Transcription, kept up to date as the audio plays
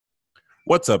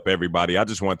What's up, everybody? I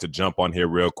just want to jump on here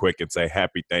real quick and say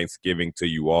happy Thanksgiving to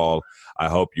you all. I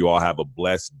hope you all have a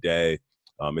blessed day.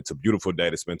 It's a beautiful day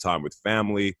to spend time with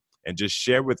family and just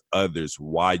share with others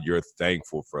why you're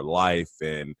thankful for life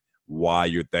and why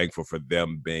you're thankful for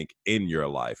them being in your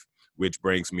life, which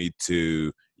brings me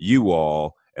to you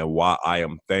all and why I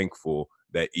am thankful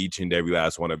that each and every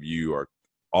last one of you are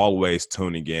always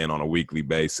tuning in on a weekly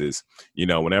basis. You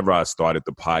know, whenever I started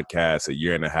the podcast a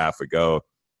year and a half ago,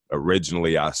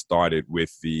 originally I started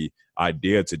with the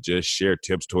idea to just share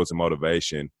tips, tools, and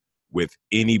motivation with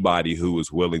anybody who was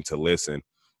willing to listen.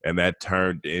 And that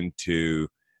turned into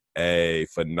a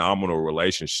phenomenal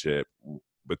relationship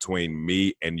between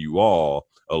me and you all,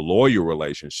 a loyal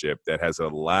relationship that has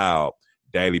allowed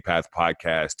Daily Path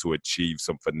Podcast to achieve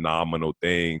some phenomenal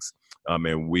things.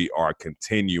 And we are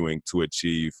continuing to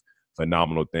achieve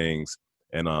phenomenal things.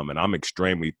 And I'm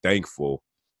extremely thankful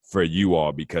for you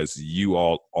all because you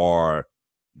all are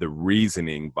the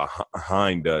reasoning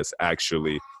behind us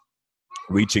actually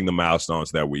reaching the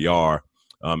milestones that we are.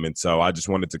 And so I just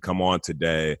wanted to come on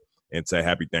today and say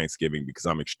happy Thanksgiving because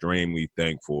I'm extremely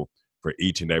thankful for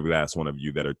each and every last one of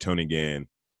you that are tuning in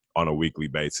on a weekly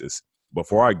basis.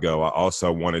 Before I go, I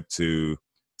also wanted to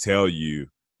tell you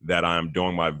that I'm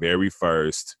doing my very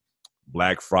first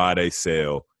Black Friday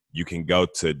sale. You can go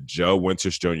to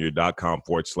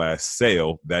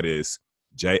joewintersjr.com/sale. That is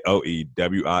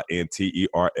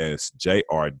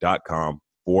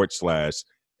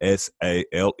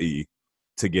JOEWINTERSJR.com/SALE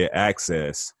to get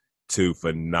access to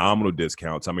phenomenal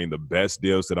discounts. I mean, the best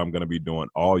deals that I'm going to be doing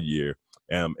all year.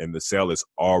 And the sale is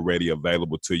already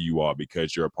available to you all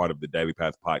because you're a part of the Daily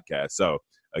Path podcast. So,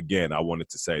 again, I wanted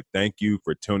to say thank you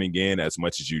for tuning in as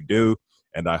much as you do.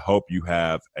 And I hope you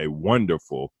have a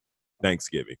wonderful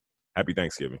Thanksgiving. Happy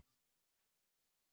Thanksgiving.